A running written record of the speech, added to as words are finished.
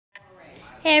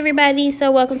Hey everybody,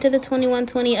 so welcome to the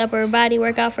 2120 upper body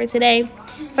workout for today.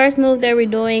 First move that we're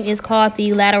doing is called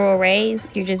the lateral raise.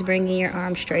 You're just bringing your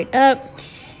arms straight up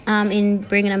and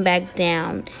bringing them back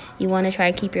down. You want to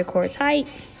try to keep your core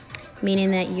tight,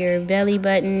 meaning that your belly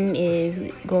button is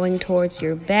going towards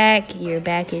your back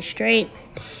is straight,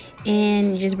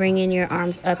 and just bringing your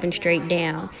arms up and straight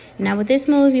down. Now with this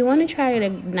move, you want to try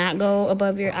to not go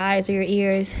above your eyes or your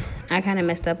ears. I kind of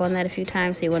messed up on that a few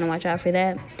times, so you want to watch out for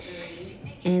that.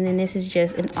 And then this is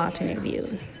just an alternate view.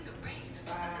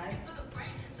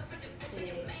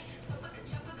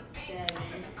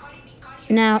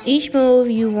 Now each move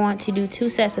you want to do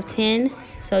 2 sets of 10.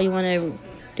 So you want to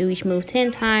do each move 10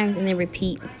 times and then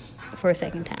repeat for a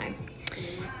second time.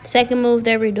 The second move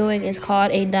that we're doing is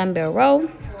called a dumbbell row.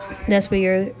 That's where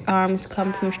your arms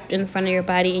come from in front of your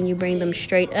body and you bring them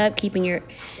straight up, keeping your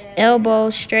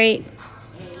elbows straight.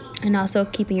 And also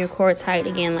keeping your core tight,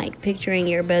 again, like picturing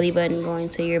your belly button going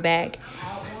to your back.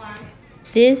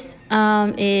 This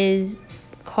is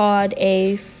called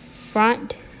a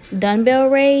front dumbbell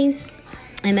raise.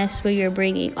 And that's where you're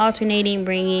bringing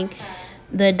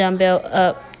the dumbbell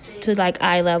up to like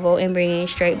eye level and bringing it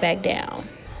straight back down.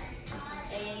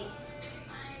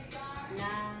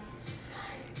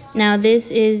 Now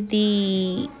this is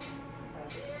the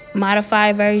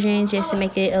modified version, just to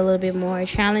make it a little bit more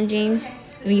challenging.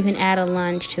 You can add a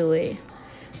lunge to it.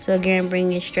 So again,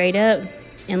 bring it straight up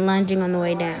and lunging on the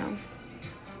way down.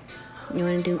 You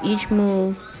want to do each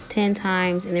move 10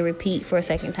 times and then repeat for a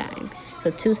second time. So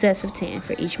 2 sets of 10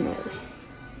 for each move.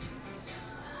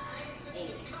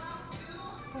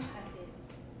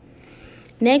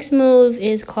 Next move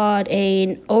is called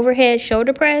an overhead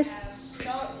shoulder press.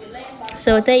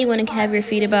 So with that, you want to have your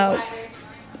feet about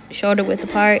shoulder width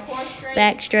apart.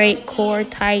 Back straight, core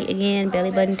tight, again,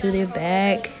 belly button to the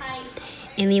back.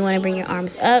 And then you want to bring your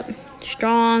arms up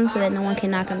strong so that no one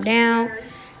can knock them down,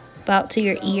 about to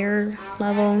your ear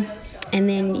level. And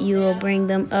then you will bring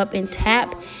them up and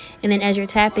tap. And then as you're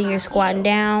tapping, you're squatting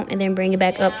down and then bring it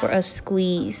back up for a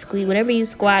squeeze. Squeeze, whatever you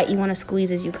squat, you want to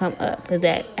squeeze as you come up because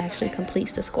that actually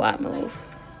completes the squat move.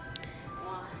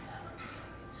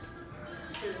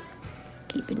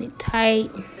 Keeping it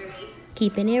tight,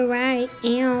 keeping it right.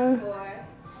 Ew.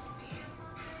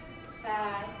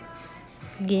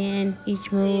 Again,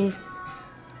 each move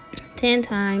 10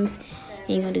 times, and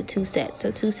you're going to do 2 sets. So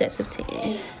 2 sets of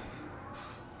 10.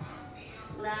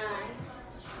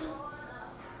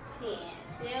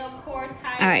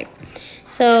 All right.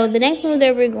 So the next move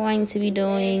that we're going to be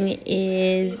doing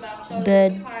is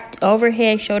the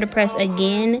overhead shoulder press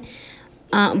again.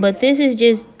 But this is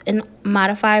just a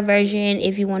modified version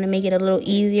if you want to make it a little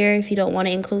easier. If you don't want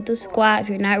to include the squat, if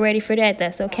you're not ready for that,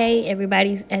 that's okay.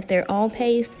 Everybody's at their own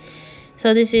pace.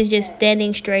 So this is just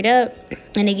standing straight up.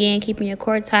 And again, keeping your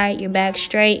core tight, your back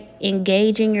straight,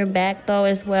 engaging your back though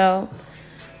as well.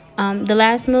 The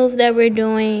last move that we're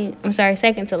doing,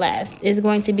 second to last, is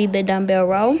going to be the dumbbell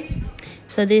row.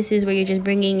 So this is where you're just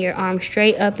bringing your arms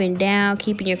straight up and down,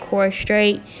 keeping your core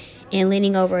straight, and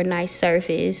leaning over a nice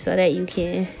surface so that you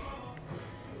can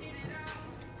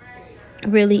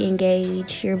really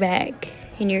engage your back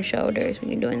and your shoulders when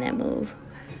you're doing that move.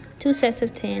 2 sets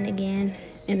of 10 again,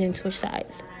 and then switch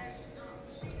sides.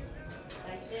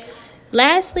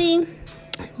 Lastly,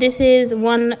 this is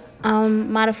one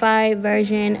modified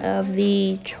version of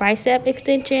the tricep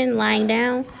extension, lying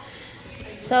down.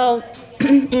 So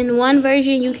in one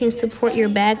version, you can support your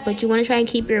back, but you want to try and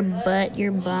keep your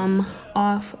bum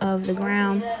off of the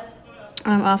ground,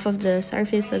 off of the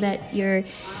surface, so that your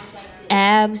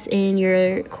abs and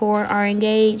your core are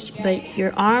engaged. But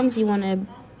your arms, you want to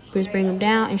just bring them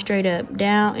down and straight up,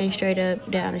 down and straight up,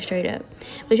 down and straight up.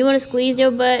 But you want to squeeze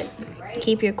your butt,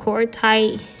 keep your core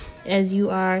tight as you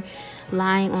are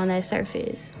lying on that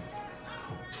surface.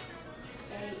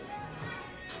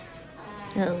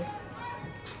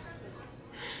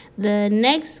 The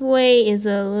next way is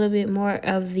a little bit more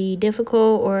of the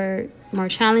difficult or more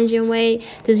challenging way,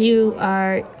 because you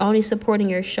are only supporting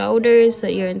your shoulders, so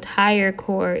your entire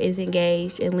core is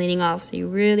engaged and leaning off. So you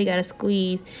really got to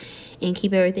squeeze and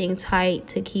keep everything tight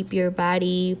to keep your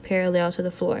body parallel to the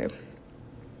floor.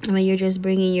 I mean, you're just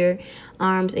bringing your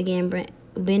arms, again,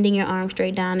 bending your arms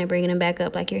straight down and bringing them back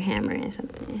up like you're hammering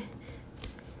something.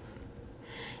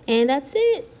 And that's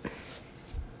it.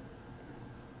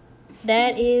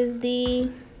 That is the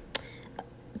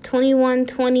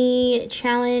 2120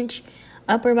 challenge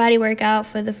upper body workout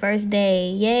for the first day.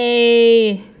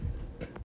 Yay!